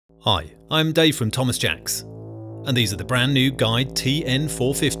Hi, I'm Dave from Thomas Jacks, and these are the brand new Guide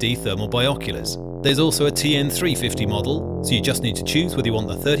TN450 thermal binoculars. There's also a TN350 model, so you just need to choose whether you want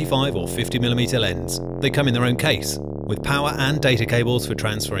the 35 or 50mm lens. They come in their own case, with power and data cables for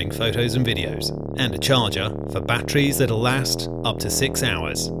transferring photos and videos, and a charger for batteries that'll last up to 6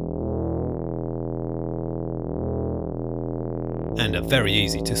 hours. And are very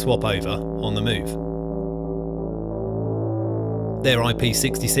easy to swap over on the move. They're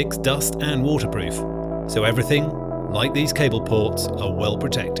IP66 dust and waterproof, so everything, like these cable ports, are well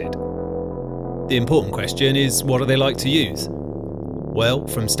protected. The important question is, what are they like to use? Well,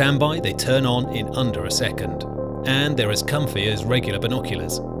 from standby they turn on in under a second, and they're as comfy as regular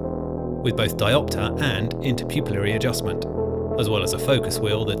binoculars, with both diopter and interpupillary adjustment, as well as a focus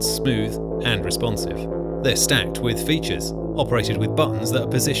wheel that's smooth and responsive. They're stacked with features, operated with buttons that are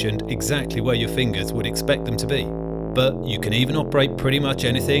positioned exactly where your fingers would expect them to be. But you can even operate pretty much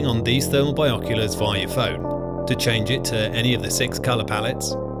anything on these thermal binoculars via your phone. To change it to any of the 6 colour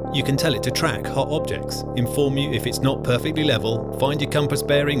palettes, you can tell it to track hot objects, inform you if it's not perfectly level, find your compass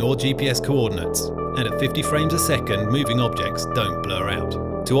bearing or GPS coordinates, and at 50 frames a second moving objects don't blur out.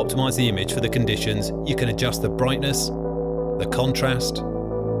 To optimise the image for the conditions, you can adjust the brightness, the contrast,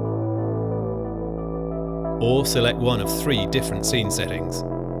 or select one of 3 different scene settings.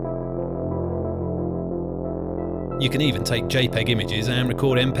 You can even take JPEG images and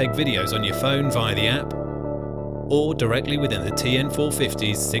record MPEG videos on your phone via the app, or directly within the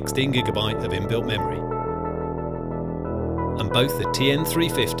TN450's 16GB of inbuilt memory. And both the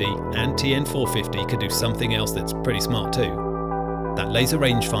TN350 and TN450 can do something else that's pretty smart too. That laser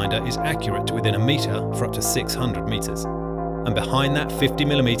rangefinder is accurate to within a metre for up to 600 metres. And behind that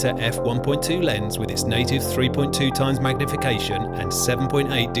 50mm f1.2 lens with its native 3.2x magnification and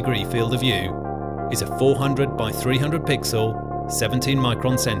 7.8 degree field of view is a 400 by 300 pixel 17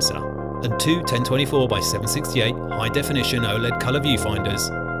 micron sensor and 2 1024 by 768 high definition OLED colour viewfinders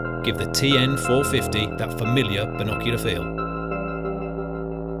give the TN450 that familiar binocular feel.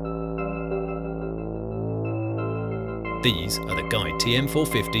 These are the Guide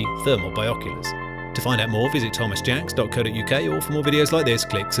TN450 thermal binoculars. To find out more, visit thomasjacks.co.uk, or for more videos like this,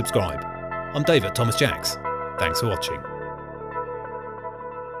 click subscribe. I'm Dave at Thomas Jacks. Thanks for watching.